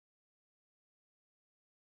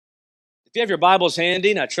If you have your Bibles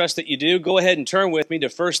handy, and I trust that you do, go ahead and turn with me to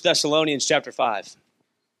 1 Thessalonians chapter 5.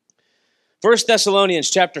 1 Thessalonians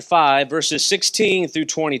chapter 5, verses 16 through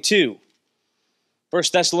 22. 1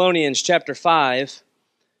 Thessalonians chapter 5,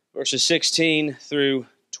 verses 16 through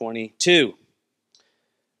 22.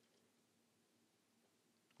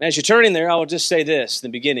 As you're turning there, I will just say this in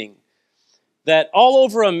the beginning, that all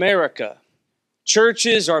over America,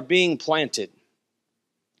 churches are being planted.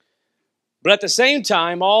 But at the same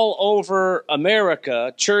time, all over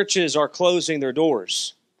America, churches are closing their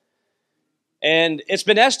doors. And it's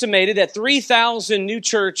been estimated that 3,000 new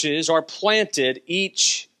churches are planted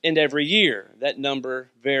each and every year. That number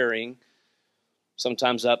varying,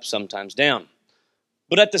 sometimes up, sometimes down.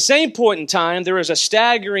 But at the same point in time, there is a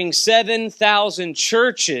staggering 7,000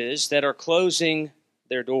 churches that are closing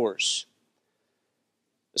their doors.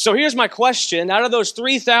 So here's my question. Out of those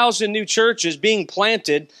 3,000 new churches being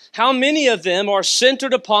planted, how many of them are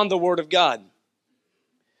centered upon the Word of God?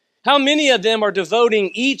 How many of them are devoting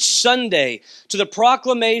each Sunday to the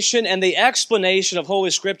proclamation and the explanation of Holy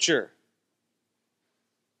Scripture?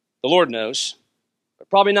 The Lord knows, but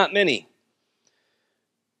probably not many.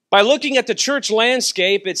 By looking at the church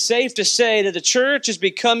landscape, it's safe to say that the church is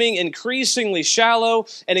becoming increasingly shallow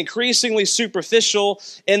and increasingly superficial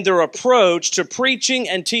in their approach to preaching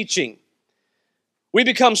and teaching. We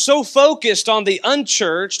become so focused on the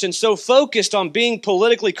unchurched and so focused on being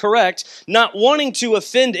politically correct, not wanting to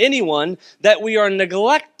offend anyone, that we are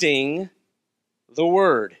neglecting the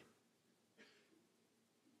Word.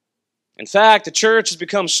 In fact, the church has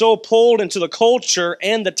become so pulled into the culture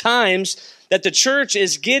and the times that the church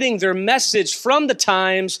is getting their message from the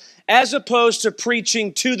times as opposed to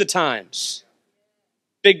preaching to the times.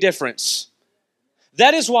 Big difference.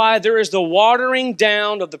 That is why there is the watering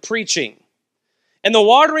down of the preaching. And the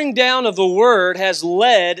watering down of the Word has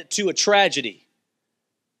led to a tragedy.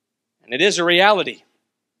 And it is a reality.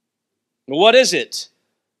 But what is it?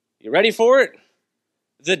 You ready for it?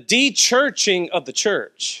 The de-churching of the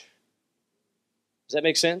church. Does that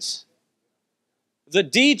make sense? The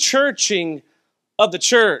de-churching of the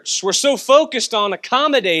church. We're so focused on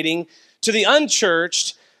accommodating to the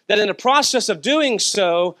unchurched that in the process of doing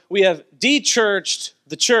so, we have de-churched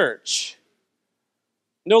the church.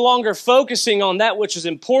 No longer focusing on that which is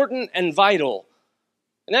important and vital.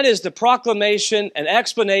 And that is the proclamation and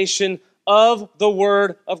explanation of the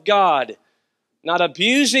Word of God. Not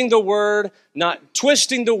abusing the Word, not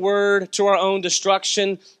twisting the Word to our own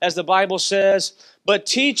destruction, as the Bible says, but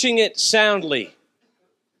teaching it soundly.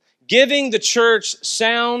 Giving the church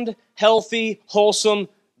sound, healthy, wholesome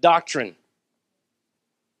doctrine.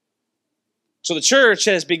 So the church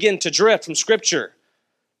has begun to drift from Scripture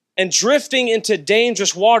and drifting into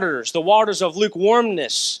dangerous waters, the waters of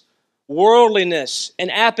lukewarmness, worldliness, and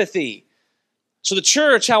apathy. So the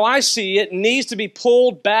church, how I see it, needs to be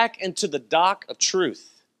pulled back into the dock of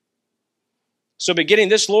truth. So beginning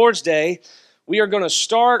this Lord's Day, we are going to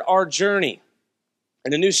start our journey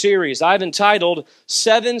in a new series I've entitled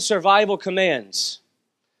 7 Survival Commands.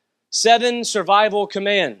 7 Survival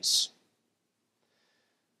Commands.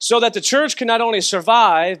 So that the church can not only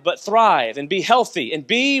survive, but thrive and be healthy and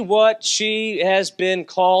be what she has been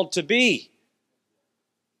called to be.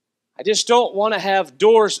 I just don't want to have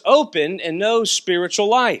doors open and no spiritual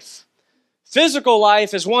life. Physical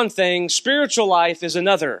life is one thing, spiritual life is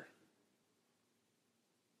another.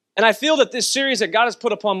 And I feel that this series that God has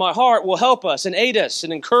put upon my heart will help us and aid us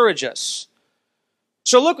and encourage us.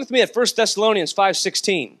 So look with me at 1 Thessalonians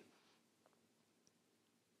 5:16.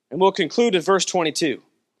 And we'll conclude at verse 22.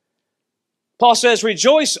 Paul says,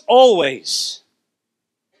 "Rejoice always.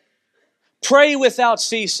 Pray without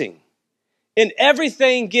ceasing. In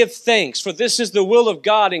everything give thanks, for this is the will of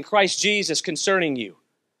God in Christ Jesus concerning you.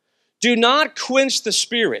 Do not quench the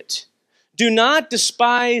Spirit. Do not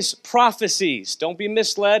despise prophecies." Don't be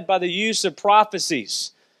misled by the use of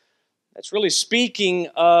prophecies. That's really speaking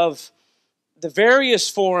of the various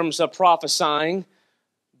forms of prophesying,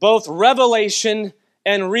 both revelation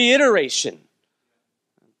and reiteration.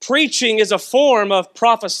 Preaching is a form of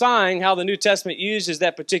prophesying, how the New Testament uses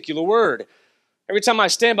that particular word. Every time I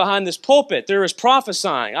stand behind this pulpit, there is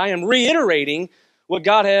prophesying. I am reiterating what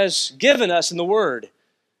God has given us in the Word.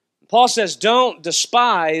 Paul says, don't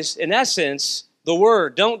despise, in essence, the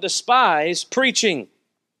Word. Don't despise preaching.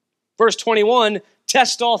 Verse 21,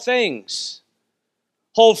 test all things.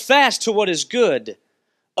 Hold fast to what is good.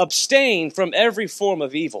 Abstain from every form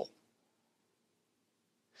of evil.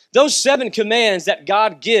 Those 7 commands that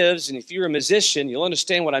God gives, and if you're a musician, you'll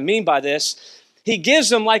understand what I mean by this. He gives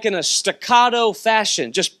them like in a staccato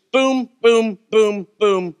fashion. Just boom, boom, boom,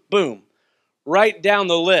 boom, boom. Right down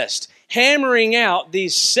the list. Hammering out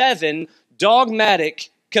these 7 dogmatic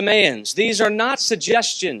commands. These are not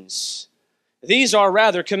suggestions. These are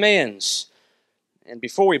rather commands. And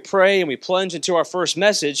before we pray and we plunge into our first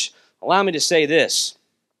message, allow me to say this.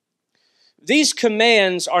 These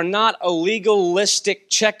commands are not a legalistic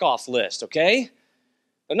checkoff list, okay?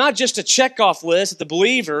 They're not just a checkoff list that the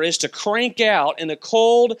believer is to crank out in a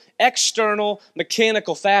cold, external,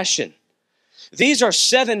 mechanical fashion. These are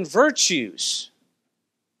 7 virtues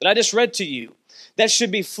that I just read to you that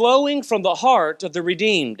should be flowing from the heart of the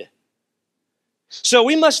redeemed. So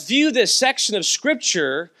we must view this section of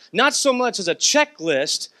Scripture not so much as a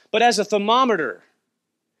checklist, but as a thermometer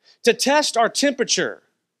to test our temperature.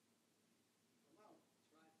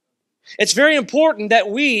 It's very important that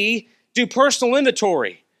we do personal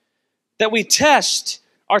inventory, that we test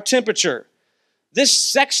our temperature. This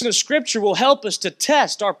section of Scripture will help us to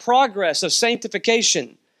test our progress of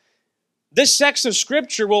sanctification. This section of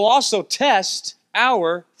Scripture will also test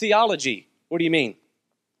our theology. What do you mean?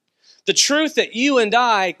 The truth that you and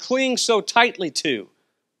I cling so tightly to,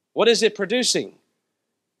 what is it producing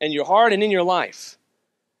in your heart and in your life?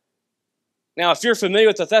 Now, if you're familiar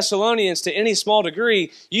with the Thessalonians to any small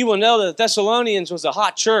degree, you will know that the Thessalonians was a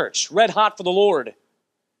hot church, red hot for the Lord.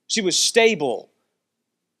 She was stable.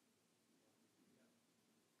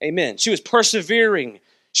 Amen. She was persevering.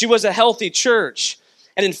 She was a healthy church.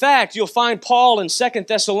 And in fact, you'll find Paul in 2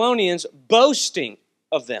 Thessalonians boasting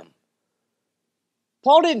of them.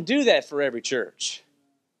 Paul didn't do that for every church.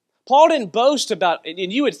 Paul didn't boast about,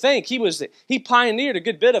 and you would think he pioneered a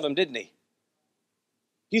good bit of them, didn't he?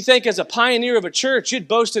 You think as a pioneer of a church, you'd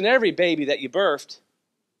boast in every baby that you birthed.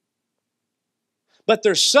 But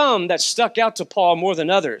there's some that stuck out to Paul more than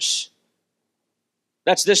others.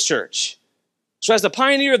 That's this church. So as the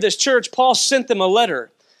pioneer of this church, Paul sent them a letter.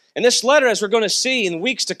 And this letter, as we're going to see in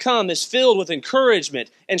weeks to come, is filled with encouragement,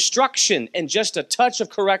 instruction, and just a touch of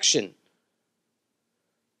correction.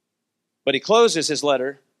 But he closes his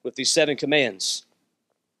letter with these 7 commands.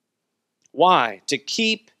 Why? To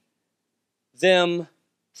keep them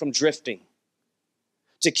from drifting.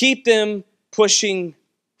 To keep them pushing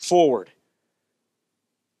forward.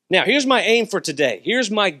 Now, here's my aim for today.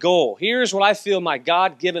 Here's my goal. Here's what I feel my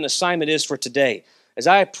God-given assignment is for today. As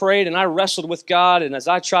I prayed and I wrestled with God, and as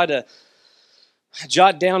I tried to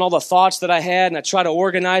jot down all the thoughts that I had, and I try to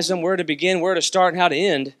organize them, where to begin, where to start, and how to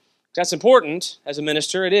end. That's important. As a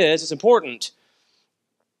minister, it is. It's important.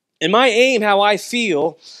 And my aim, how I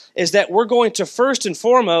feel, is that we're going to, first and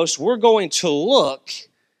foremost, we're going to look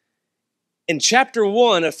in chapter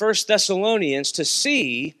 1 of 1 Thessalonians to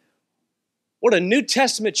see what a New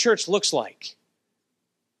Testament church looks like.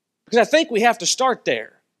 Because I think we have to start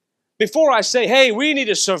there. Before I say, hey, we need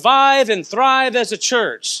to survive and thrive as a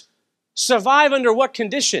church. Survive under what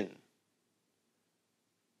condition?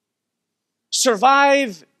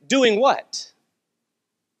 Survive doing what?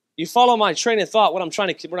 You follow my train of thought, what I'm trying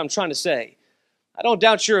to say. I don't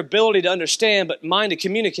doubt your ability to understand, but mine to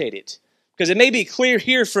communicate it. Because it may be clear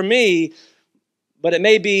here for me, but it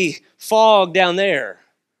may be fog down there.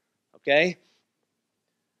 Okay?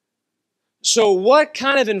 So what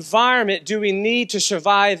kind of environment do we need to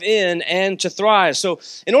survive in and to thrive? So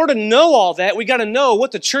in order to know all that, we got to know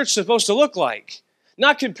what the church is supposed to look like.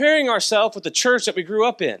 Not comparing ourselves with the church that we grew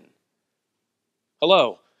up in.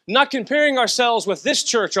 Hello? Not comparing ourselves with this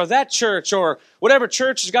church or that church or whatever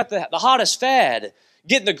church has got the hottest fad,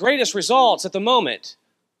 getting the greatest results at the moment.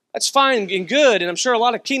 That's fine and good, and I'm sure a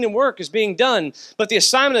lot of kingdom work is being done. But the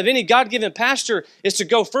assignment of any God-given pastor is to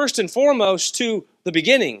go first and foremost to the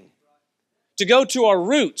beginning. To go to our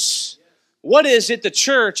roots. What is it the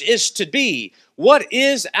church is to be? What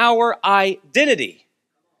is our identity?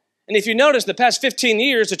 And if you notice, the past 15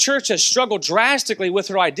 years, the church has struggled drastically with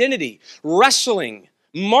her identity, wrestling,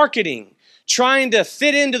 marketing, trying to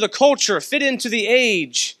fit into the culture, fit into the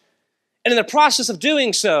age. And in the process of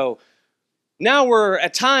doing so, now we're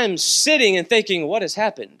at times sitting and thinking, what has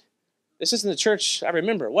happened? This isn't the church I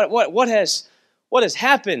remember. What has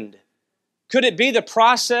happened? Could it be the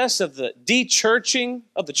process of the de-churching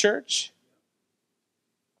of the church?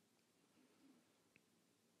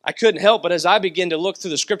 I couldn't help but as I began to look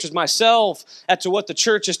through the scriptures myself as to what the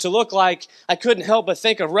church is to look like, I couldn't help but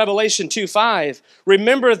think of Revelation 2:5.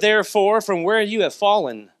 Remember therefore from where you have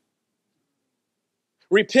fallen.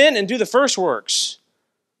 Repent and do the first works,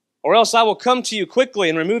 or else I will come to you quickly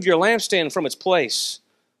and remove your lampstand from its place,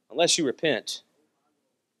 unless you repent.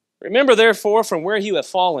 Remember therefore from where you have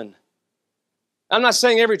fallen. I'm not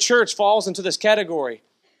saying every church falls into this category.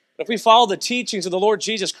 But if we follow the teachings of the Lord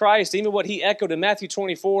Jesus Christ, even what he echoed in Matthew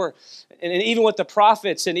 24, and even what the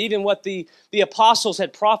prophets and even what the apostles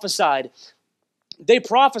had prophesied, they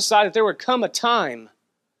prophesied that there would come a time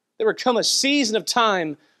there would come a season of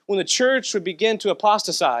time when the church would begin to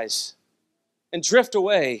apostatize and drift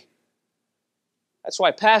away. That's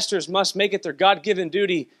why pastors must make it their God-given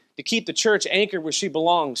duty to keep the church anchored where she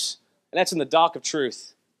belongs, and that's in the dock of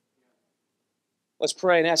truth. Let's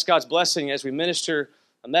pray and ask God's blessing as we minister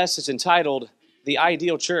a message entitled, The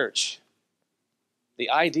Ideal Church.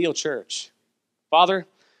 The Ideal Church. Father,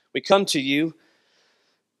 we come to you,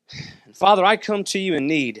 and Father, I come to you in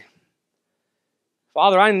need.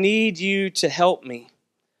 Father, I need you to help me.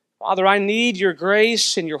 Father, I need your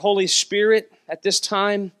grace and your Holy Spirit at this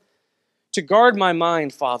time to guard my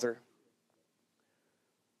mind, Father.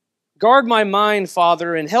 Guard my mind,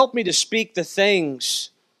 Father, and help me to speak the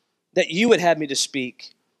things that you would have me to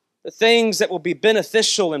speak, the things that will be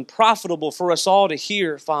beneficial and profitable for us all to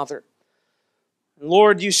hear, Father. And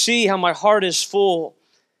Lord, you see how my heart is full,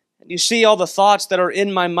 and you see all the thoughts that are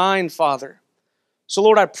in my mind, Father. So,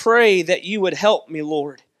 Lord, I pray that you would help me,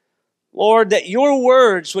 Lord. Lord, that your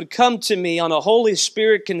words would come to me on a Holy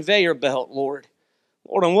Spirit conveyor belt, Lord.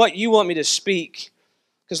 Lord, on what you want me to speak.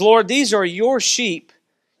 Because, Lord, these are your sheep.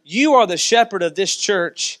 You are the shepherd of this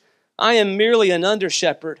church. I am merely an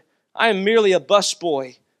under-shepherd. I am merely a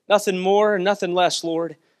busboy. Nothing more and nothing less,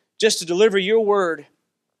 Lord. Just to deliver your word.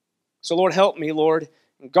 So, Lord, help me, Lord.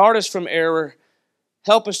 And guard us from error.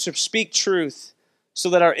 Help us to speak truth so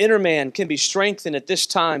that our inner man can be strengthened at this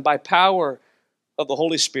time by power of the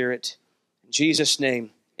Holy Spirit. In Jesus'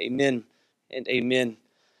 name, amen and amen.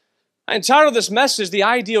 I entitled this message, The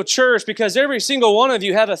Ideal Church, because every single one of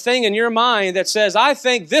you have a thing in your mind that says, I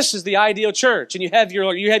think this is the ideal church, and you have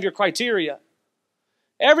your criteria.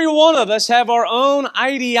 Every one of us have our own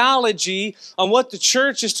ideology on what the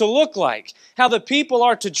church is to look like, how the people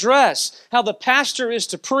are to dress, how the pastor is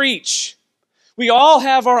to preach. We all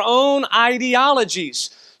have our own ideologies.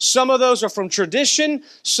 Some of those are from tradition,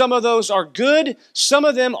 some of those are good, some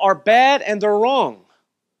of them are bad and they're wrong.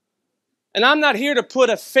 And I'm not here to put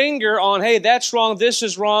a finger on, hey, that's wrong, this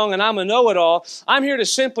is wrong, and I'm a know-it-all. I'm here to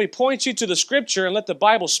simply point you to the Scripture and let the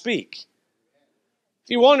Bible speak. If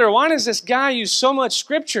you wonder, why does this guy use so much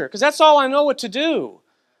Scripture? Because that's all I know what to do.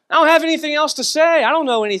 I don't have anything else to say. I don't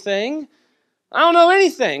know anything. I don't know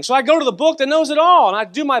anything. So I go to the book that knows it all, and I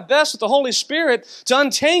do my best with the Holy Spirit to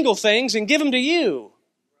untangle things and give them to you.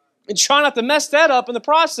 And try not to mess that up in the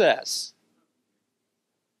process.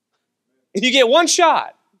 And you get one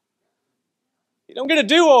shot. You don't get a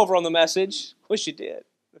do-over on the message. Wish you did.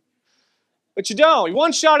 But you don't.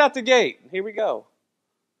 One shot out the gate. Here we go.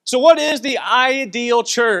 So what is the ideal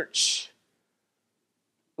church?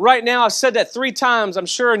 Right now, I've said that 3 times. I'm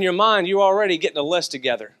sure in your mind you're already getting a list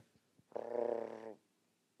together.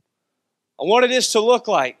 On what it is to look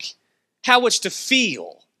like, how it's to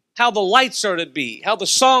feel, how the lights are to be, how the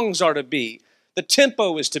songs are to be, the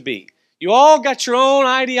tempo is to be. You all got your own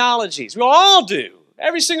ideologies. We all do.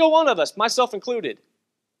 Every single one of us, myself included.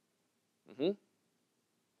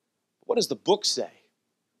 What does the book say?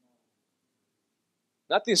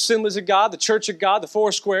 Not the Assemblies of God, the Church of God, the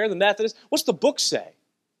Foursquare, the Methodist. What's the book say?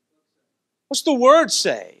 What's the Word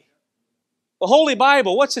say? The Holy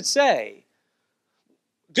Bible, what's it say?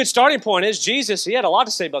 Good starting point is Jesus, he had a lot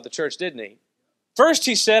to say about the church, didn't he? First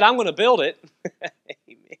he said, I'm going to build it.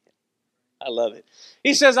 Amen. I love it.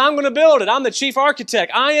 He says, I'm going to build it. I'm the chief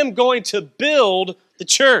architect. I am going to build the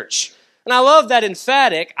church. And I love that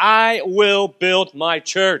emphatic, I will build my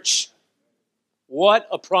church. What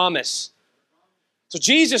a promise. So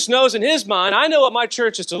Jesus knows in his mind, I know what my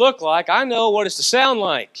church is to look like. I know what it's to sound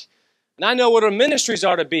like. And I know what our ministries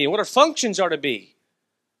are to be and what our functions are to be.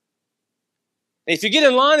 And if you get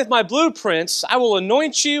in line with my blueprints, I will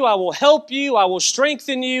anoint you, I will help you, I will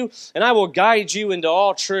strengthen you, and I will guide you into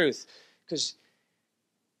all truth. Because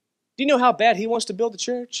do you know how bad he wants to build the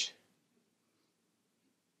church?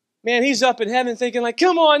 Man, he's up in heaven thinking like,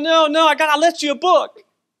 come on, no, I got to let you a book.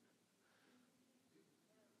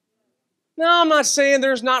 No, I'm not saying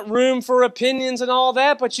there's not room for opinions and all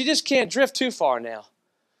that, but you just can't drift too far now.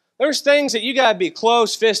 There's things that you got to be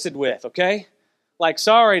close-fisted with, okay? Like,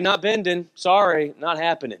 sorry, not bending. Sorry, not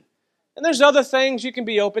happening. And there's other things you can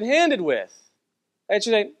be open-handed with. That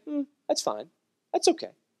you say, that's fine. That's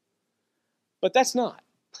okay. But that's not.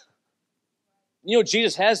 You know,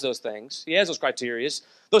 Jesus has those things. He has those criteria.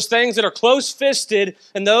 Those things that are close-fisted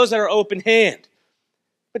and those that are open-hand.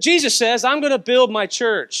 But Jesus says, I'm going to build my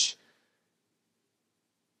church.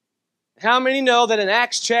 How many know that in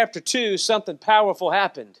Acts chapter 2, something powerful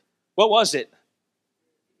happened? What was it?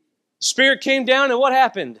 The Spirit came down and what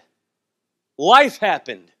happened? Life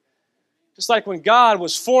happened. Just like when God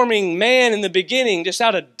was forming man in the beginning, just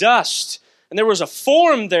out of dust. And there was a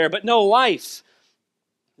form there, but no life.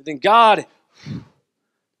 And then God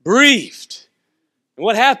breathed. And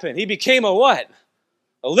what happened? He became a what?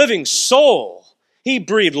 A living soul. He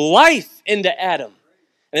breathed life into Adam.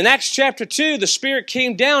 And in Acts chapter 2, the Spirit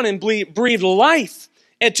came down and breathed life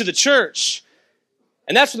into the church.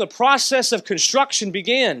 And that's when the process of construction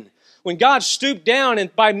began. When God stooped down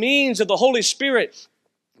and by means of the Holy Spirit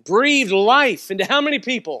breathed life into how many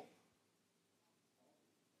people?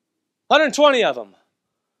 120 of them.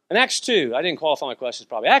 In Acts 2, I didn't qualify my questions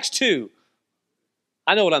probably. Acts 2.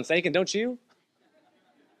 I know what I'm thinking, don't you?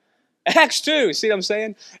 Acts 2, see what I'm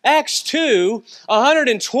saying? Acts 2,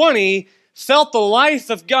 120 felt the life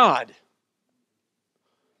of God.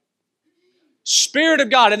 Spirit of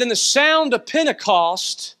God. And then the sound of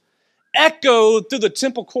Pentecost echoed through the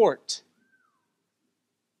temple court.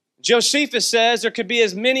 Josephus says there could be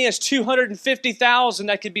as many as 250,000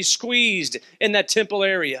 that could be squeezed in that temple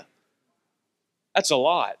area. That's a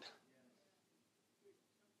lot.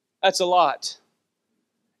 That's a lot.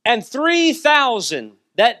 And 3,000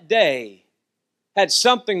 that day had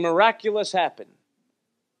something miraculous happen.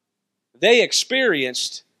 They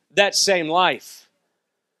experienced that same life.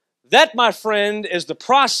 That, my friend, is the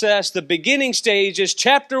process, the beginning stages,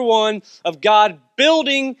 chapter 1 of God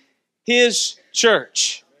building His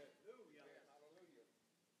church.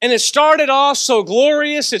 And it started off so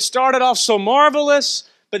glorious, it started off so marvelous,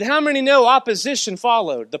 but how many know opposition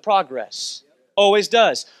followed the progress? Always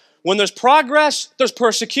does. When there's progress, there's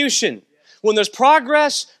persecution. When there's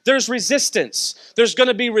progress, there's resistance. There's going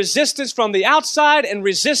to be resistance from the outside and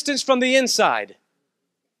resistance from the inside.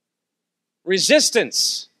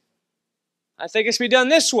 Resistance. I think it's to be done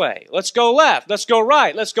this way. Let's go left. Let's go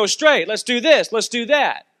right. Let's go straight. Let's do this. Let's do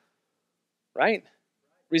that. Right?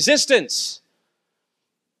 Resistance.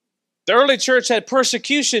 The early church had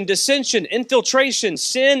persecution, dissension, infiltration,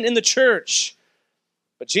 sin in the church.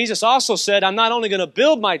 But Jesus also said, I'm not only going to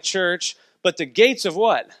build my church, but the gates of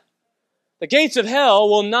what? The gates of hell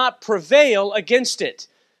will not prevail against it.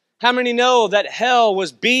 How many know that hell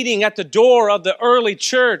was beating at the door of the early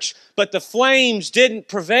church, but the flames didn't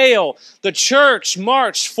prevail? The church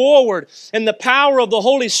marched forward in the power of the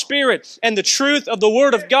Holy Spirit and the truth of the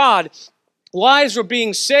Word of God. Lives were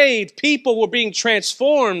being saved. People were being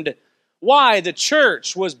transformed. Why? The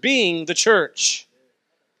church was being the church.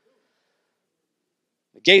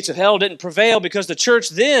 The gates of hell didn't prevail because the church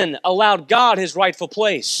then allowed God His rightful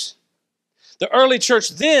place. The early church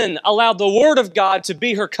then allowed the Word of God to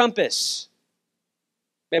be her compass.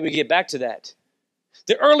 Maybe we get back to that.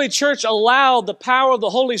 The early church allowed the power of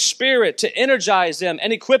the Holy Spirit to energize them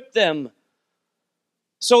and equip them.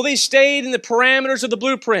 So they stayed in the parameters of the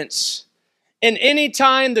blueprints. And any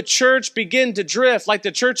time the church began to drift, like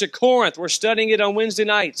the church at Corinth, we're studying it on Wednesday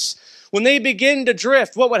nights. When they begin to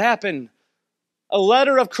drift, what would happen? A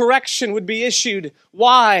letter of correction would be issued.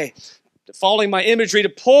 Why? Following my imagery, to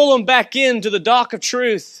pull them back into the dock of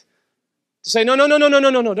truth. To say, no,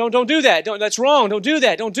 don't do that. That's wrong. Don't do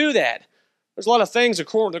that. Don't do that. There's a lot of things the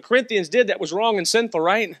Corinthians did that was wrong and sinful,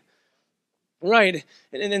 right? Right.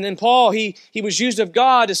 And then Paul, he was used of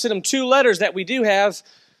God to send them 2 letters that we do have.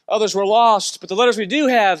 Others were lost, but the letters we do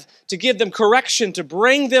have to give them correction, to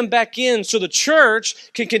bring them back in so the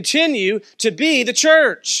church can continue to be the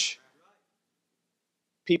church.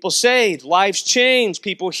 People saved, lives changed,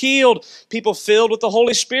 people healed, people filled with the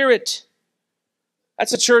Holy Spirit.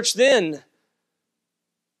 That's a church then.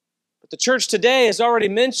 But the church today, as already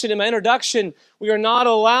mentioned in my introduction, we are not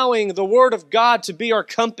allowing the Word of God to be our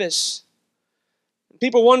compass.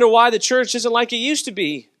 People wonder why the church isn't like it used to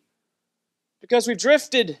be. Because we've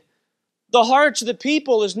drifted. The hearts of the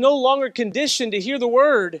people is no longer conditioned to hear the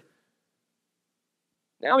Word.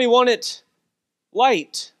 Now we want it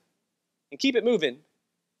light and keep it moving.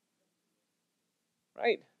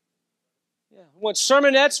 Right? Yeah. We want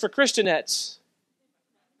sermonettes for Christianettes.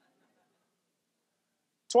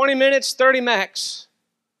 20 minutes, 30 max.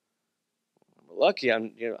 Lucky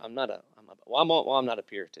I'm not a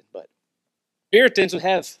Puritan, but Puritans would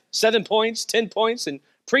have 7 points, 10 points, and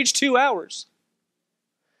preach 2 hours.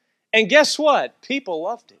 And guess what? People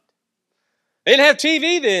loved it. They didn't have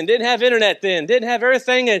TV then, didn't have internet then, didn't have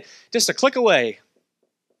everything at just a click away.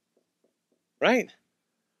 Right?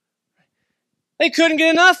 They couldn't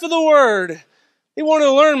get enough of the Word. They wanted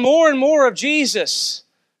to learn more and more of Jesus.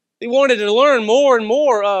 They wanted to learn more and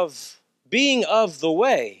more of being of the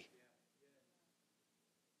way.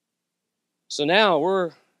 So now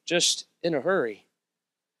we're just in a hurry.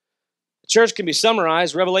 The church can be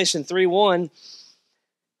summarized, Revelation 3:1.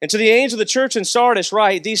 And to the angel of the church in Sardis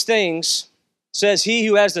write, these things says he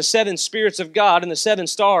who has the 7 spirits of God and the 7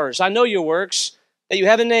 stars. I know your works, that you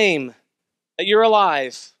have a name, that you're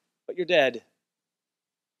alive, but you're dead.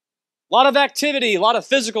 A lot of activity, a lot of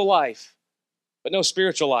physical life, but no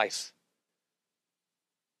spiritual life.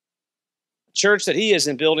 The church that he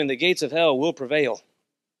isn't building, the gates of hell will prevail.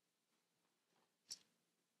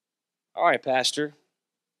 All right, Pastor,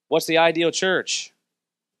 what's the ideal church?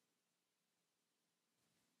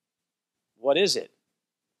 What is it?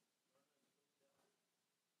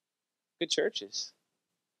 Good churches.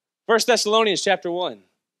 1 Thessalonians chapter 1.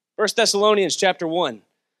 1 Thessalonians chapter 1.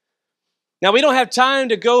 Now, we don't have time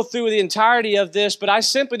to go through the entirety of this, but I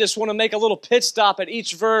simply just want to make a little pit stop at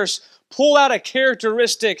each verse, pull out a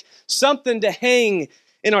characteristic, something to hang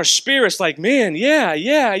in our spirits like, man, yeah.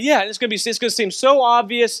 It's going to seem so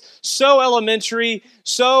obvious, so elementary,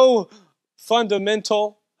 so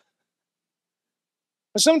fundamental.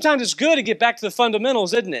 But sometimes it's good to get back to the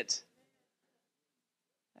fundamentals, isn't it?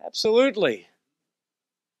 Absolutely.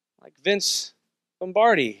 Like Vince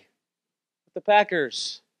Lombardi with the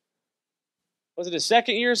Packers. Was it his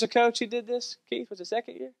second year as a coach he did this? Keith, was it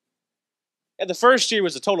second year? Yeah, the first year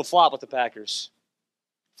was a total flop with the Packers.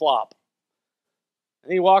 Flop.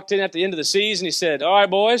 And he walked in at the end of the season. He said, all right,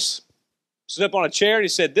 boys. Stood up on a chair and he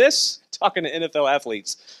said, this, talking to NFL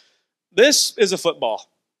athletes, this is a football.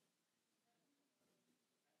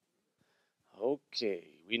 Okay,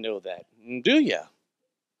 we know that. Do ya?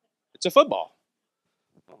 It's a football.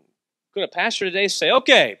 Could a pastor today say,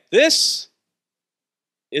 okay, this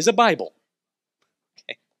is a Bible.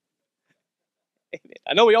 Okay.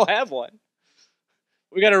 I know we all have one.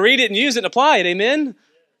 We got to read it and use it and apply it. Amen?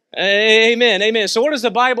 Amen. So what does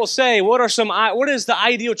the Bible say? What does the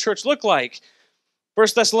ideal church look like? 1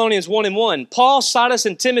 Thessalonians 1:1. Paul, Silas,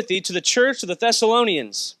 and Timothy to the church of the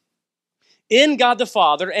Thessalonians, in God the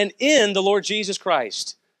Father and in the Lord Jesus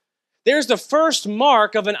Christ. There's the first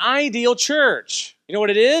mark of an ideal church. You know what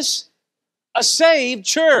it is? A saved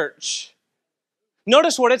church.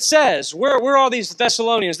 Notice what it says. Where are these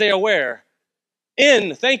Thessalonians? They are where?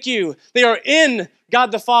 In. Thank you. They are in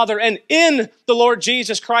God the Father and in the Lord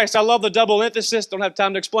Jesus Christ. I love the double emphasis. Don't have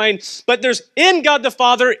time to explain. But there's in God the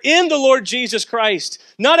Father, in the Lord Jesus Christ.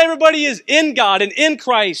 Not everybody is in God and in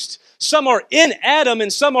Christ. Some are in Adam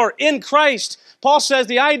and some are in Christ. Paul says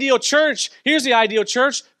the ideal church, here's the ideal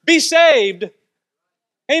church, be saved.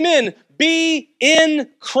 Amen. Be in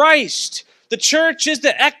Christ. The church is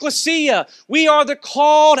the ecclesia. We are the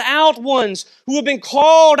called out ones who have been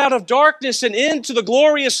called out of darkness and into the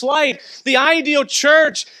glorious light. The ideal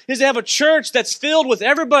church is to have a church that's filled with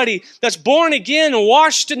everybody that's born again and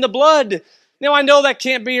washed in the blood. Now, I know that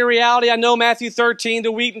can't be a reality. I know Matthew 13,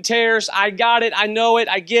 the wheat and tares. I got it. I know it.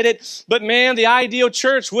 I get it. But man, the ideal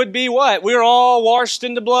church would be what? We're all washed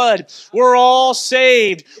in the blood. We're all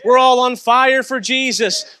saved. We're all on fire for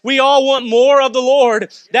Jesus. We all want more of the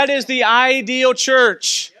Lord. That is the ideal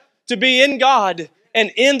church, to be in God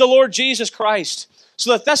and in the Lord Jesus Christ.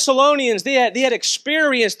 So the Thessalonians, they had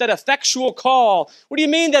experienced that effectual call. What do you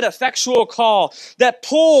mean that effectual call? That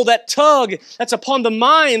pull, that tug that's upon the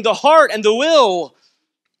mind, the heart, and the will.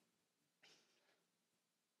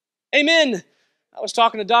 Amen. I was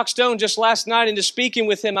talking to Doc Stone just last night and just speaking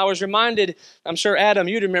with him, I was reminded, I'm sure Adam,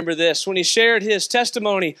 you'd remember this, when he shared his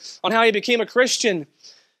testimony on how he became a Christian.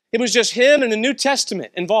 It was just him and the New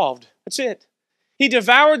Testament involved. That's it. He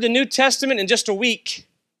devoured the New Testament in just a week.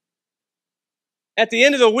 At the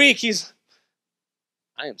end of the week,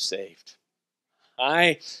 I am saved.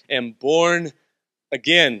 I am born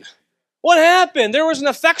again. What happened? There was an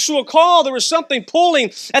effectual call. There was something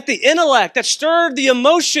pulling at the intellect that stirred the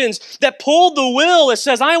emotions, that pulled the will. It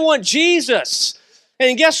says, I want Jesus.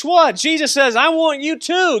 And guess what? Jesus says, I want you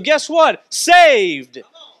too. Guess what? Saved.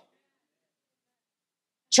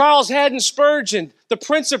 Charles Haddon Spurgeon, the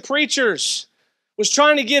Prince of Preachers, was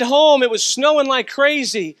trying to get home. It was snowing like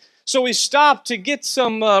crazy. So he stopped to get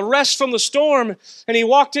some rest from the storm, and he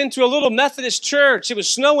walked into a little Methodist church. It was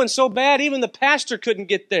snowing so bad, even the pastor couldn't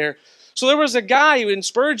get there. So there was a guy who, in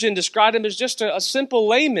Spurgeon, described him as just a simple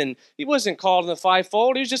layman. He wasn't called in the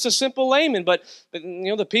fivefold. He was just a simple layman. But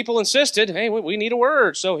the people insisted, hey, we need a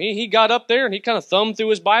word. So he got up there, and he kind of thumbed through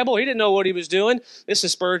his Bible. He didn't know what he was doing. This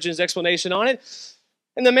is Spurgeon's explanation on it.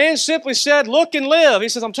 And the man simply said, look and live. He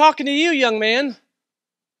says, I'm talking to you, young man.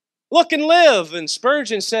 Look and live. And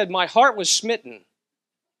Spurgeon said, my heart was smitten.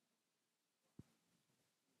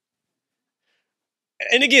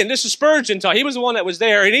 And again, this is Spurgeon talking. He was the one that was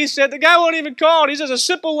there. And he said, the guy wasn't even called. He's just a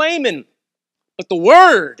simple layman. But the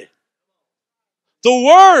Word,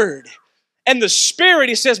 and the Spirit,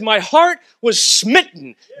 he says, my heart was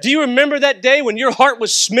smitten. Do you remember that day when your heart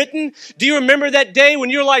was smitten? Do you remember that day when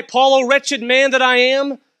you're like, Paul, O wretched man that I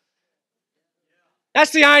am?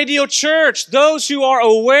 That's the ideal church. Those who are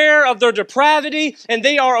aware of their depravity and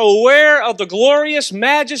they are aware of the glorious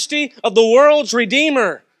majesty of the world's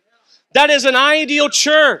Redeemer. That is an ideal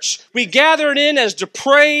church. We gathered in as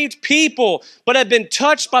depraved people, but have been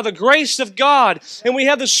touched by the grace of God, and we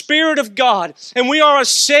have the Spirit of God, and we are a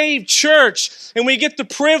saved church, and we get the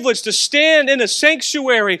privilege to stand in a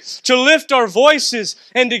sanctuary, to lift our voices,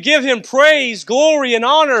 and to give Him praise, glory, and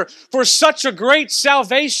honor for such a great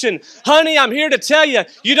salvation. Honey, I'm here to tell you,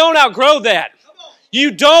 you don't outgrow that.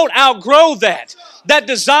 You don't outgrow that. That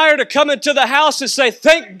desire to come into the house and say,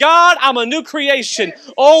 thank God I'm a new creation.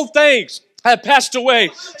 Old things have passed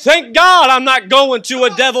away. Thank God I'm not going to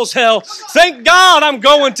a devil's hell. Thank God I'm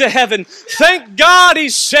going to heaven. Thank God He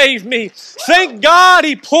saved me. Thank God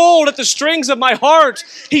He pulled at the strings of my heart.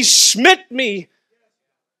 He smit me.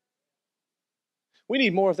 We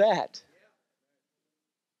need more of that.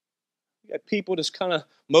 You got people just kind of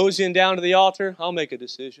moseying down to the altar. I'll make a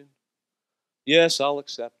decision. Yes, I'll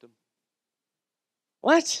accept Him.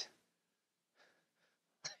 What?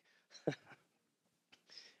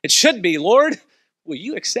 It should be, Lord, will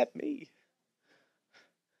you accept me?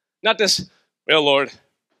 Not this, well, Lord,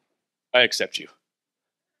 I accept you.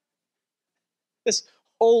 This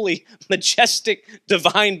holy, majestic,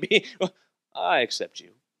 divine being, I accept you.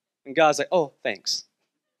 And God's like, oh, thanks.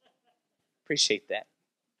 Appreciate that.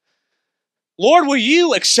 Lord, will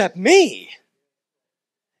you accept me?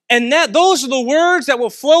 And those are the words that will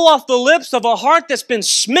flow off the lips of a heart that's been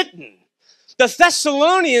smitten. The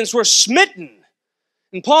Thessalonians were smitten.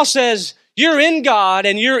 And Paul says, you're in God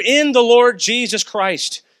and you're in the Lord Jesus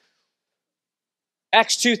Christ.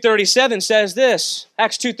 Acts 2:37 says this.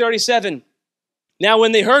 Acts 2:37. Now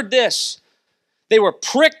when they heard this, they were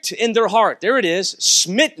pricked in their heart. There it is,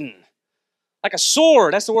 smitten. Like a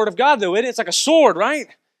sword. That's the word of God, though, isn't it? It's like a sword, right?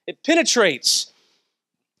 It penetrates.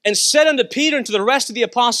 And said unto Peter and to the rest of the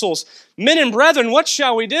apostles, men and brethren, what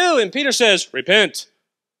shall we do? And Peter says, repent.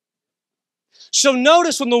 So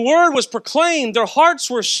notice when the word was proclaimed, their hearts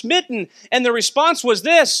were smitten, and the response was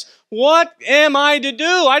this, what am I to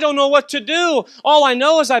do? I don't know what to do. All I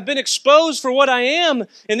know is I've been exposed for what I am,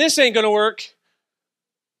 and this ain't going to work.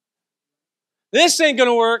 This ain't going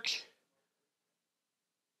to work.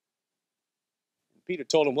 Peter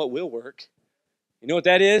told him what will work. You know what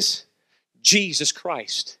that is? Jesus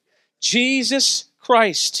Christ. Jesus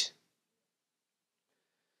Christ.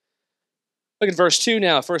 Look at verse 2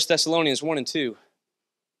 now, 1 Thessalonians 1 and 2.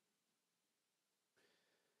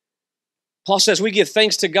 Paul says, we give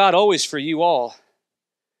thanks to God always for you all,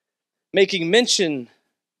 making mention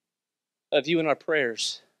of you in our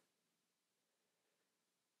prayers.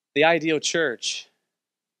 The ideal church.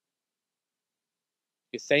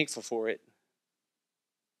 You're thankful for it.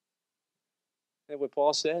 Isn't that what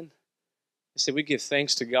Paul said? He said, we give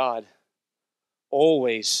thanks to God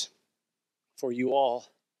always for you all.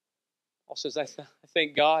 Paul says, I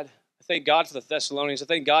thank God. I thank God for the Thessalonians. I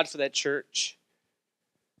thank God for that church.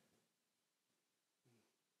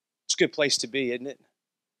 It's a good place to be, isn't it?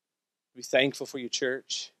 Be thankful for your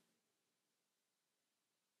church.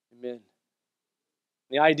 Amen.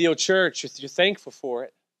 The ideal church, you're thankful for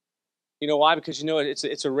it. You know why? Because you know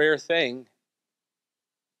it's a rare thing.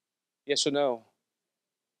 Yes or no?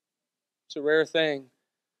 It's a rare thing.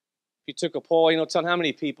 If you took a poll, tell how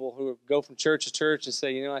many people who go from church to church and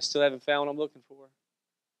say, I still haven't found what I'm looking for.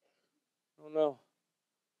 I don't know.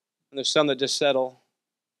 And there's some that just settle.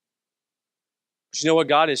 But you know what?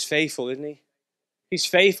 God is faithful, isn't He? He's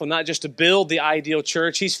faithful not just to build the ideal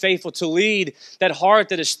church. He's faithful to lead that heart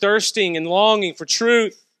that is thirsting and longing for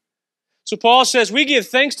truth. So Paul says, we give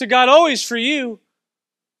thanks to God always for you,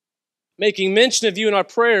 making mention of you in our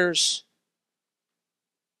prayers.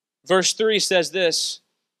 Verse 3 says this,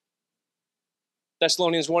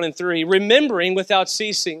 Thessalonians 1 and 3, remembering without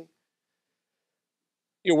ceasing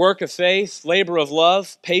your work of faith, labor of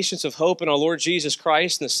love, patience of hope in our Lord Jesus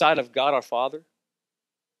Christ in the sight of God our Father.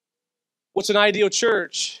 What's an ideal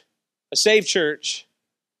church? A saved church.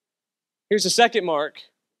 Here's the second mark,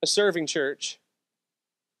 a serving church.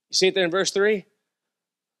 You see it there in verse 3?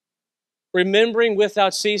 Remembering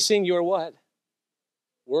without ceasing your what?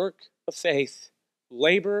 Work of faith,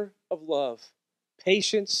 labor of love,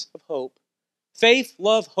 patience of hope. Faith,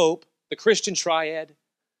 love, hope, the Christian triad.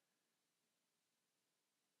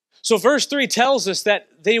 So verse 3 tells us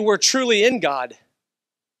that they were truly in God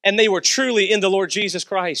and they were truly in the Lord Jesus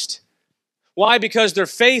Christ. Why? Because their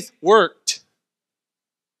faith worked.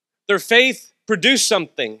 Their faith produced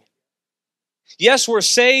something. Yes, we're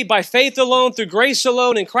saved by faith alone, through grace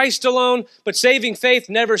alone, in Christ alone, but saving faith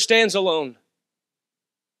never stands alone.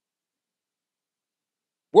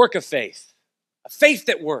 Work of faith, a faith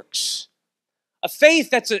that works, A faith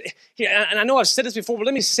that's here, and I know I've said this before, but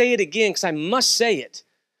let me say it again because I must say it.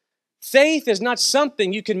 Faith is not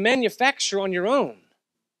something you can manufacture on your own.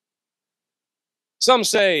 Some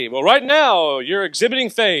say, well, right now you're exhibiting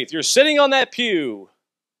faith. You're sitting on that pew.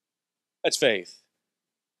 That's faith.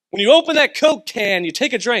 When you open that Coke can, you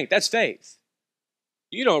take a drink. That's faith.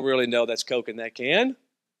 You don't really know that's Coke in that can.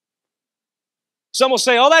 Some will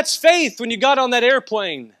say, oh, that's faith when you got on that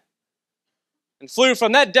airplane and flew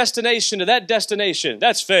from that destination to that destination.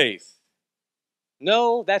 That's faith.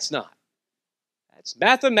 No, that's not. That's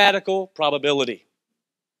mathematical probability.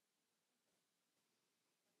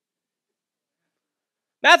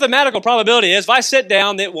 Mathematical probability is if I sit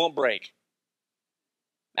down, it won't break.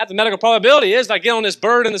 Mathematical probability is if I get on this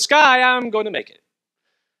bird in the sky, I'm going to make it.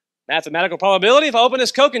 Mathematical probability, if I open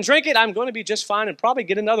this Coke and drink it, I'm going to be just fine and probably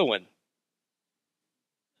get another one.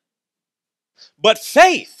 But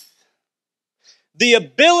faith, the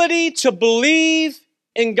ability to believe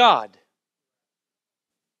in God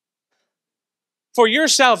for your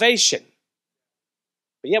salvation,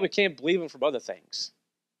 but yet we can't believe Him for other things.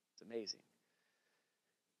 It's amazing.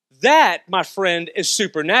 That, my friend, is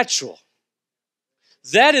supernatural.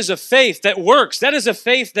 That is a faith that works. That is a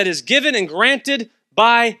faith that is given and granted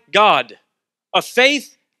by God. A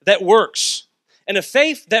faith that works. And a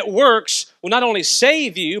faith that works will not only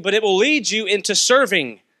save you, but it will lead you into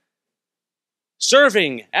serving.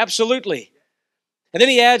 Serving, absolutely. And then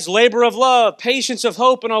he adds labor of love, patience of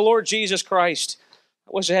hope in our Lord Jesus Christ.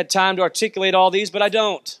 I wish I had time to articulate all these, but I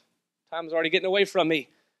don't. Time's already getting away from me.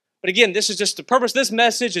 But again, this is just the purpose of this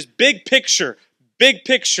message is big picture. Big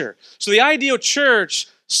picture. So the ideal church,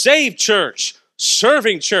 saved church,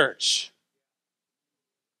 serving church.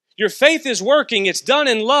 Your faith is working. It's done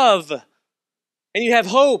in love. And you have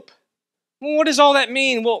hope. Well, what does all that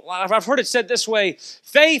mean? Well, I've heard it said this way.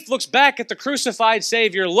 Faith looks back at the crucified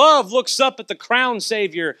Savior. Love looks up at the crowned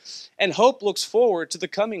Savior. And hope looks forward to the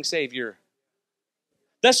coming Savior.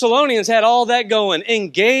 Thessalonians had all that going.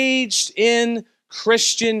 Engaged in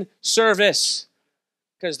Christian service.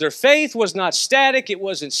 Because their faith was not static. It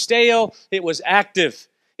wasn't stale. It was active.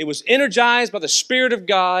 It was energized by the Spirit of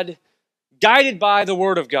God. Guided by the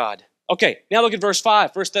Word of God. Okay, now look at verse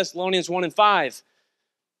 5. 1 Thessalonians 1 and 5.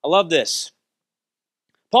 I love this.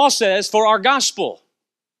 Paul says, for our gospel.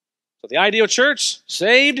 So the ideal church,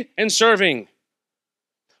 saved and serving.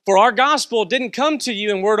 For our gospel didn't come to you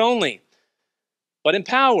in word only, but in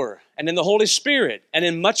power and in the Holy Spirit and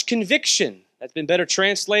in much conviction. That's been better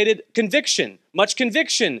translated, conviction. Much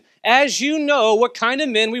conviction. As you know what kind of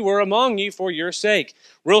men we were among you for your sake.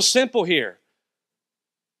 Real simple here.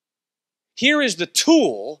 Here is the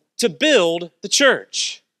tool to build the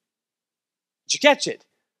church. Did you catch it?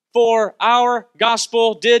 For our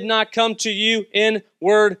gospel did not come to you in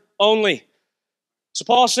word only. So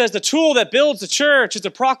Paul says the tool that builds the church is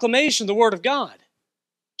the proclamation of the Word of God.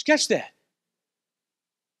 Did you catch that?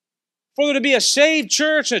 For there to be a saved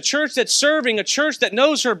church, a church that's serving, a church that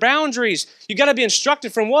knows her boundaries, you've got to be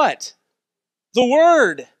instructed from what? The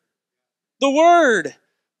Word. The Word.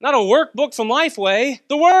 Not a workbook from Lifeway.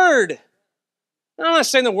 The Word. I'm not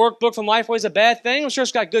saying the workbook from Lifeway is a bad thing. I'm sure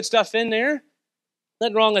it's got good stuff in there.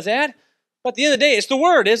 Nothing wrong with that. But at the end of the day, it's the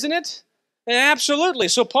Word, isn't it? And absolutely.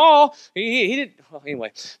 So Paul, he did, well,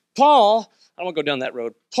 anyway, Paul, I don't want to go down that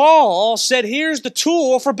road. Paul said, here's the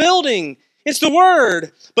tool for building. It's the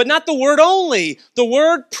Word, but not the Word only. The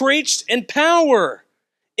Word preached in power,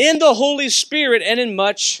 in the Holy Spirit, and in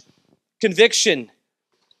much conviction.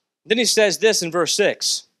 Then he says this in verse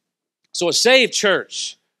 6. So a saved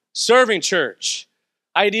church, serving church,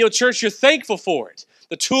 ideal church, you're thankful for it.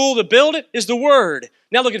 The tool to build it is the Word.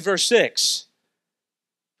 Now look at verse 6.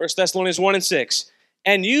 1 Thessalonians 1 and 6.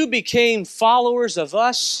 And you became followers of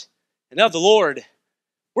us and of the Lord.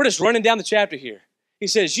 We're just running down the chapter here. He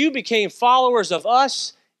says, you became followers of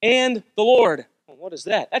us and the Lord. Well, what is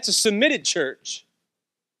that? That's a submitted church.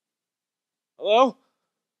 Hello?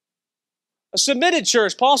 A submitted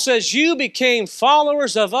church. Paul says, you became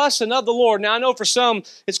followers of us and of the Lord. Now, I know for some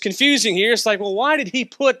it's confusing here. It's like, well, why did he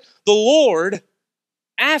put the Lord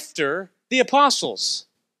after the apostles?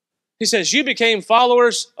 He says, you became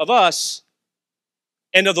followers of us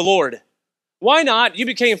and of the Lord. Why not? You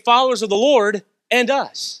became followers of the Lord and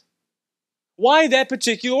us. Why that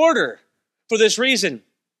particular order? For this reason.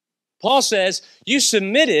 Paul says, you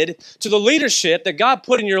submitted to the leadership that God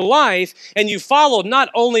put in your life, and you followed not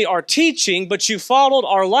only our teaching, but you followed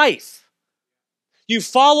our life. You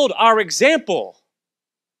followed our example.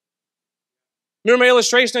 Remember my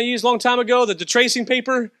illustration I used a long time ago, the tracing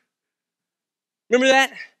paper? Remember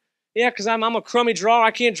that? Yeah, because I'm a crummy drawer.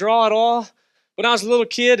 I can't draw at all. When I was a little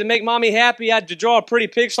kid, to make mommy happy, I had to draw a pretty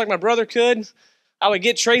picture like my brother could. I would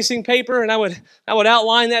get tracing paper and I would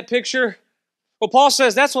outline that picture. Well, Paul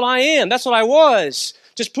says that's what I am. That's what I was.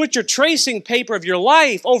 Just put your tracing paper of your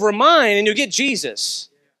life over mine and you'll get Jesus.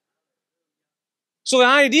 So the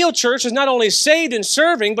ideal church is not only saved and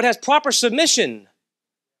serving, but has proper submission.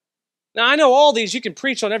 Now, I know all these, you can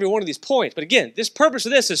preach on every one of these points. But again, this purpose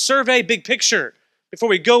of this is survey big picture before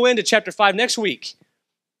we go into chapter 5 next week.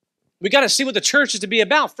 We got to see what the church is to be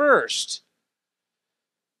about first.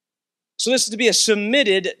 So this is to be a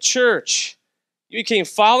submitted church. You became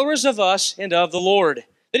followers of us and of the Lord.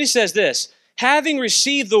 Then he says this, having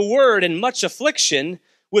received the word in much affliction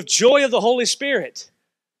with joy of the Holy Spirit.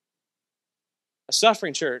 A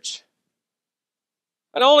suffering church.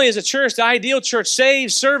 Not only is a church, the ideal church,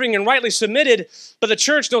 saved, serving, and rightly submitted, but the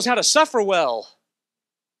church knows how to suffer well.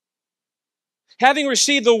 Having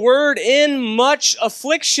received the word in much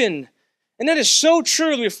affliction. And that is so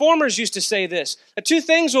true. The reformers used to say this. That two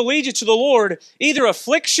things will lead you to the Lord, either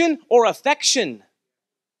affliction or affection.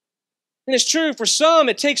 And it's true, for some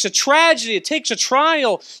it takes a tragedy, it takes a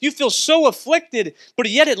trial. You feel so afflicted, but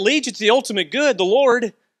yet it leads you to the ultimate good, the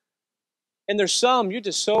Lord. And there's some, you're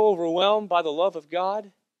just so overwhelmed by the love of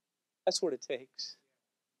God. That's what it takes.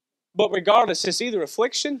 But regardless, it's either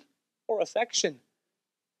affliction or affection.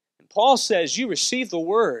 And Paul says you received the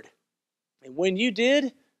word. And when you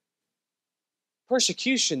did,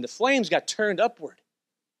 persecution, the flames got turned upward.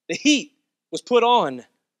 The heat was put on.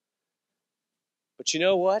 But you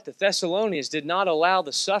know what? The Thessalonians did not allow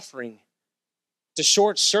the suffering to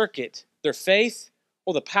short circuit their faith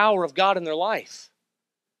or the power of God in their life.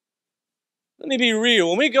 Let me be real.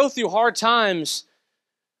 When we go through hard times,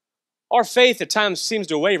 our faith at times seems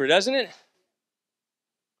to waver, doesn't it?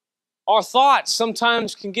 Our thoughts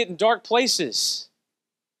sometimes can get in dark places,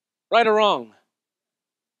 right or wrong.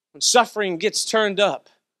 When suffering gets turned up,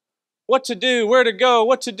 what to do, where to go,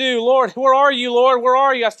 what to do. Lord, where are you, Lord? Where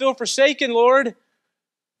are you? I feel forsaken, Lord.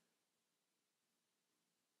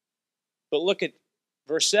 But look at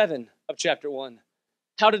verse 7 of chapter 1.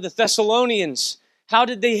 How did the Thessalonians, how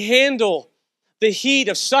did they handle the heat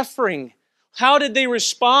of suffering? How did they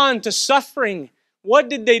respond to suffering? What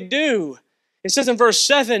did they do? It says in verse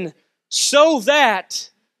 7, so that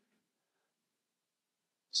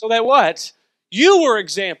what? You were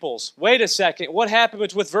examples. Wait a second. What happened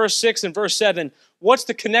with verse 6 and verse 7? What's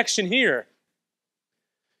the connection here?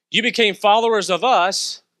 You became followers of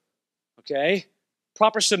us. Okay.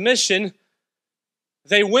 Proper submission.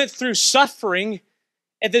 They went through suffering.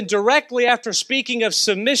 And then directly after speaking of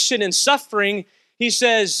submission and suffering, he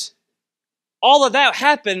says, all of that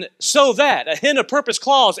happened so that, a hint of purpose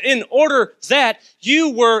clause, in order that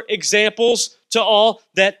you were examples to all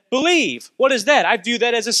that believe. What is that? I view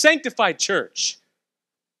that as a sanctified church.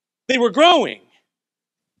 They were growing.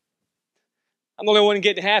 I'm the only one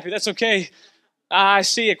getting happy. That's okay. I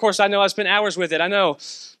see. Of course, I know I spent hours with it. I know.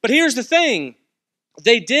 But here's the thing.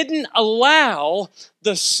 They didn't allow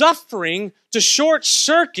the suffering to short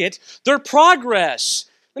circuit their progress.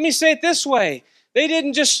 Let me say it this way. They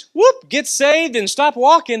didn't just, get saved and stop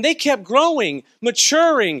walking. They kept growing,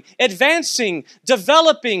 maturing, advancing,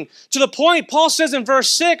 developing, to the point, Paul says in verse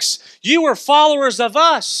 6, you were followers of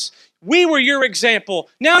us. We were your example.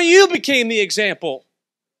 Now you became the example.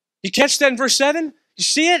 You catch that in verse 7? You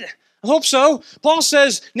see it? I hope so. Paul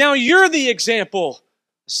says, now you're the example.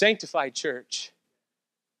 A sanctified church.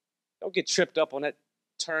 Don't get tripped up on that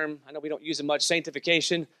term. I know we don't use it much,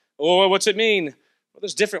 sanctification. Oh, what's it mean? Well,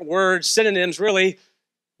 there's different words, synonyms, really.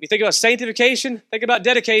 You think about sanctification, think about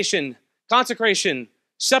dedication, consecration,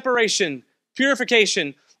 separation,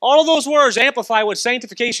 purification. All of those words amplify what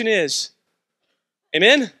sanctification is.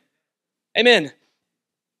 Amen? Amen.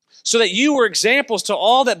 So that you were examples to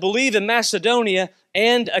all that believe in Macedonia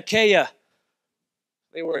and Achaia.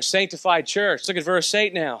 They were a sanctified church. Look at verse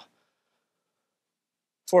 8 now.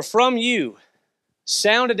 For from you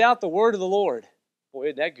sounded out the word of the Lord. Boy,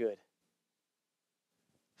 isn't that good?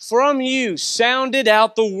 From you sounded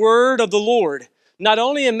out the word of the Lord, not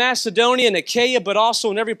only in Macedonia and Achaia, but also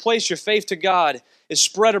in every place your faith to God is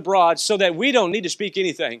spread abroad, so that we don't need to speak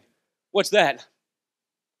anything. What's that?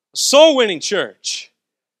 A soul-winning church.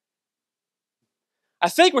 I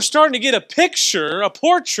think we're starting to get a picture, a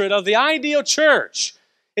portrait of the ideal church.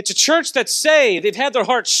 It's a church that's saved. They've had their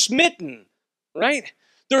hearts smitten, right?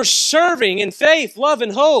 They're serving in faith, love,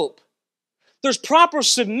 and hope. There's proper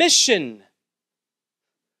submission.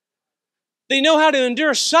 They know how to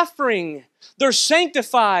endure suffering. They're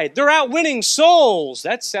sanctified. They're out winning souls.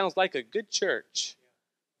 That sounds like a good church.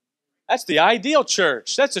 That's the ideal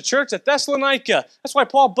church. That's the church at Thessalonica. That's why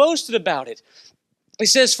Paul boasted about it. He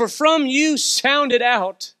says, for from you sounded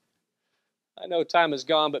out. I know time is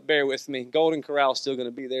gone, but bear with me. Golden Corral is still going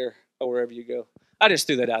to be there or wherever you go. I just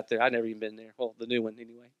threw that out there. I've never even been there. Well, the new one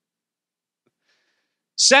anyway.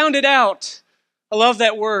 Sound it out. I love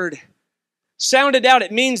that word. Sound it out.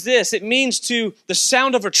 It means this. It means to the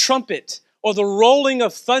sound of a trumpet or the rolling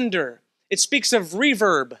of thunder. It speaks of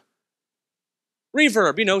reverb.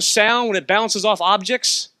 Reverb, sound when it bounces off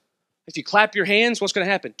objects. If you clap your hands, what's going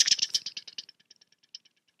to happen?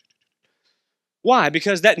 Why?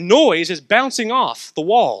 Because that noise is bouncing off the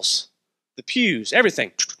walls, the pews,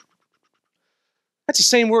 everything. That's the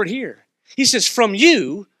same word here. He says, from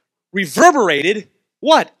you reverberated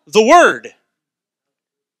what? The word.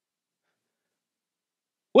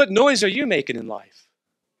 What noise are you making in life?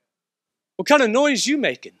 What kind of noise you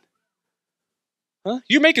making? Huh?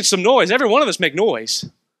 You're making some noise. Every one of us make noise.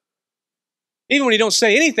 Even when you don't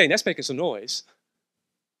say anything, that's making some noise.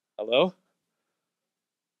 Hello?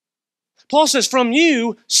 Paul says, from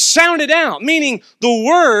you, sound it out, meaning the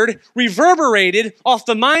word reverberated off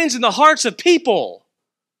the minds and the hearts of people.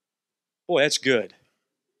 Boy, that's good.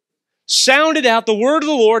 Sounded out the word of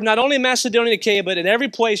the Lord, not only in Macedonia and Achaia, but in every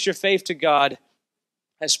place your faith to God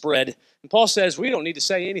has spread. And Paul says, we don't need to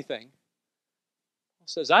say anything. Paul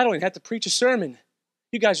says, I don't even have to preach a sermon.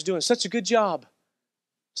 You guys are doing such a good job.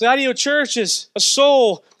 So the IDEO Church is a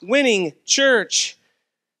soul-winning church.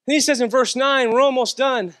 And he says in verse 9, we're almost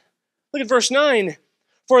done. Look at verse 9.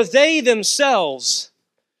 For they themselves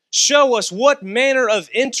show us what manner of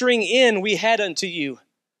entering in we had unto you.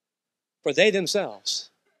 For they themselves.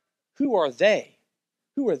 Who are they?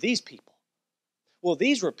 Who are these people? Well,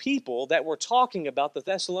 these were people that were talking about the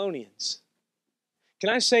Thessalonians. Can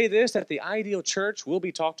I say this, that the IDEO Church will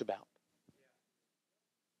be talked about?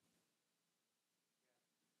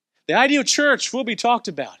 The IDEO Church will be talked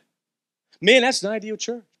about. Man, that's an IDEO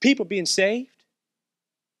Church. People being saved.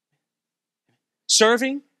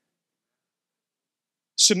 Serving,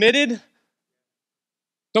 submitted,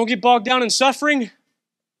 don't get bogged down in suffering,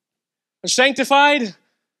 they're sanctified,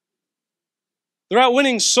 they're out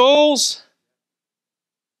winning souls.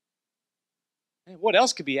 Man, what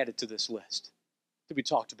else could be added to this list to be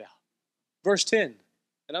talked about? Verse 10,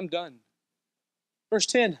 and I'm done. Verse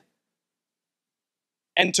 10,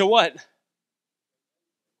 and to what?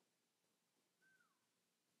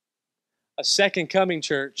 A second coming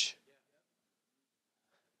church.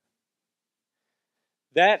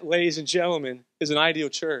 That, ladies and gentlemen, is an IDEO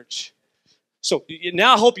Church. So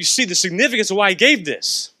now I hope you see the significance of why he gave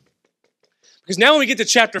this. Because now when we get to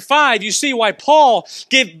chapter 5, you see why Paul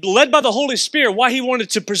led by the Holy Spirit, why he wanted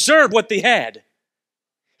to preserve what they had.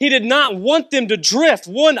 He did not want them to drift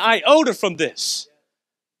one iota from this.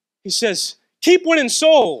 He says, keep winning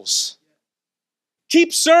souls.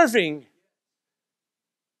 Keep serving.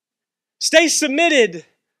 Stay submitted.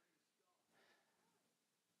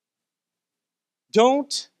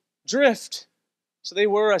 Don't drift. So they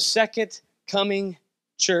were a second coming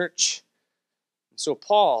church. So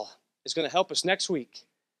Paul is going to help us next week.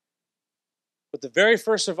 But the very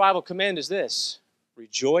first survival command is this: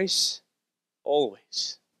 rejoice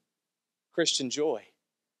always. Christian joy.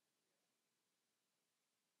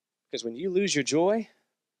 Because when you lose your joy,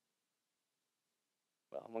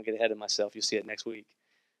 well, I'm going to get ahead of myself. You'll see it next week.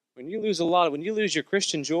 When you lose your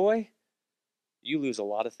Christian joy, you lose a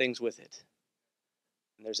lot of things with it.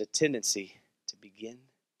 And there's a tendency to begin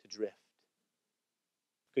to drift.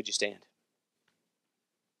 Could you stand?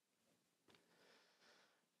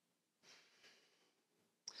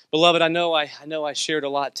 Beloved, I know I shared a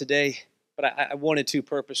lot today, but I wanted to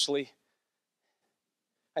purposely.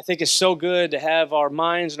 I think it's so good to have our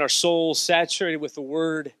minds and our souls saturated with the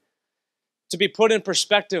Word, to be put in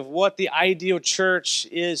perspective what the IDEO Church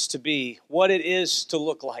is to be, what it is to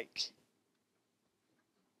look like.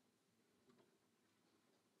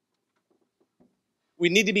 We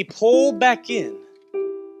need to be pulled back in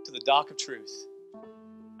to the dock of truth.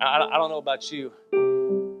 I don't know about you. I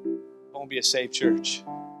want to be a saved church.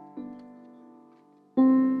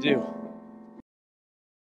 I do.